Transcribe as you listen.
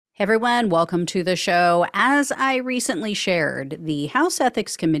Everyone, welcome to the show. As I recently shared, the House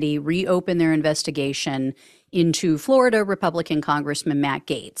Ethics Committee reopened their investigation into Florida Republican Congressman Matt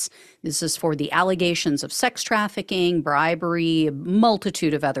Gaetz. This is for the allegations of sex trafficking, bribery, a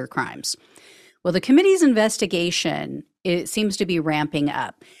multitude of other crimes. Well, the committee's investigation, it seems to be ramping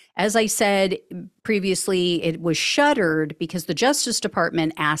up. As I said previously, it was shuttered because the Justice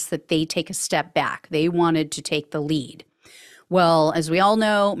Department asked that they take a step back. They wanted to take the lead. Well, as we all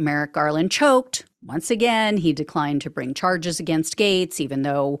know, Merrick Garland choked. Once again, he declined to bring charges against Gaetz, even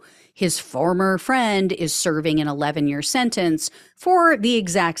though his former friend is serving an 11-year sentence for the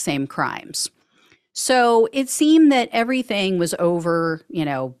exact same crimes. So it seemed that everything was over,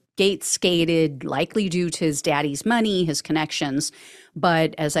 Gaetz skated, likely due to his daddy's money, his connections.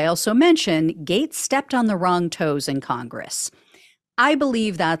 But as I also mentioned, Gaetz stepped on the wrong toes in Congress. I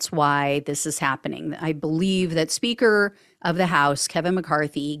believe that's why this is happening. I believe that Speaker of the House, Kevin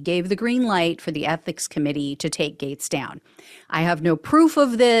McCarthy, gave the green light for the Ethics Committee to take Gaetz down. I have no proof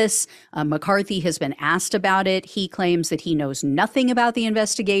of this. McCarthy has been asked about it. He claims that he knows nothing about the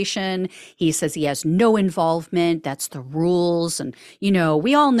investigation. He says he has no involvement. That's the rules. And,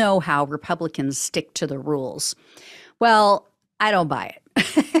 we all know how Republicans stick to the rules. Well, I don't buy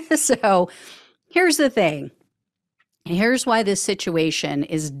it. So here's the thing. Here's why this situation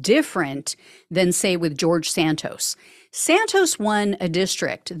is different than, say, with George Santos. Santos won a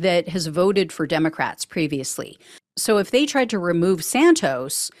district that has voted for Democrats previously. So if they tried to remove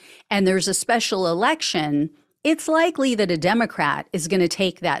Santos and there's a special election, it's likely that a Democrat is going to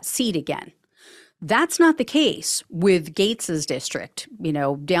take that seat again. That's not the case with Gaetz's district,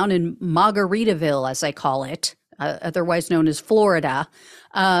 down in Margaritaville, as I call it, otherwise known as Florida.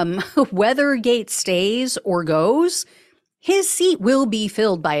 Whether Gaetz stays or goes, his seat will be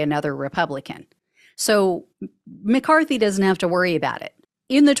filled by another Republican. So McCarthy doesn't have to worry about it.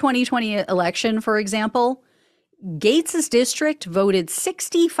 In the 2020 election, for example, Gaetz's district voted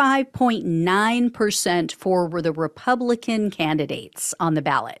 65.9% for the Republican candidates on the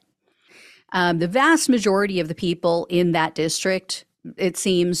ballot. The vast majority of the people in that district, it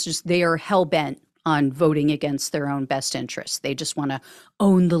seems, just they are hell-bent on voting against their own best interests. They just want to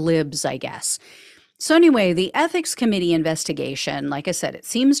own the libs, I guess. So anyway, the Ethics Committee investigation, like I said, it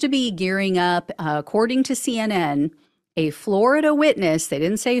seems to be gearing up. According to CNN, a Florida witness, they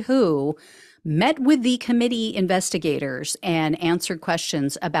didn't say who, met with the committee investigators and answered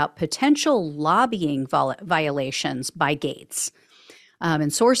questions about potential lobbying violations by Gaetz.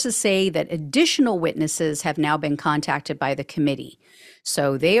 And sources say that additional witnesses have now been contacted by the committee.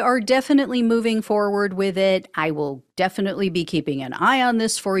 So they are definitely moving forward with it. I will definitely be keeping an eye on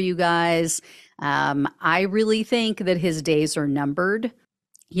this for you guys. I really think that his days are numbered.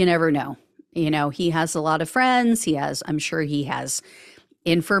 You never know. He has a lot of friends. I'm sure he has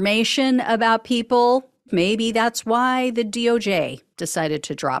information about people. Maybe that's why the DOJ decided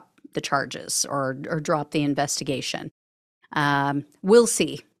to drop the charges or drop the investigation. We'll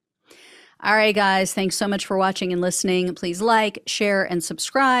see. All right, guys, thanks so much for watching and listening. Please like, share, and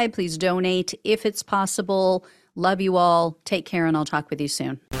subscribe. Please donate if it's possible. Love you all. Take care, and I'll talk with you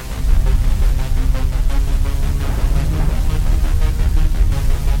soon.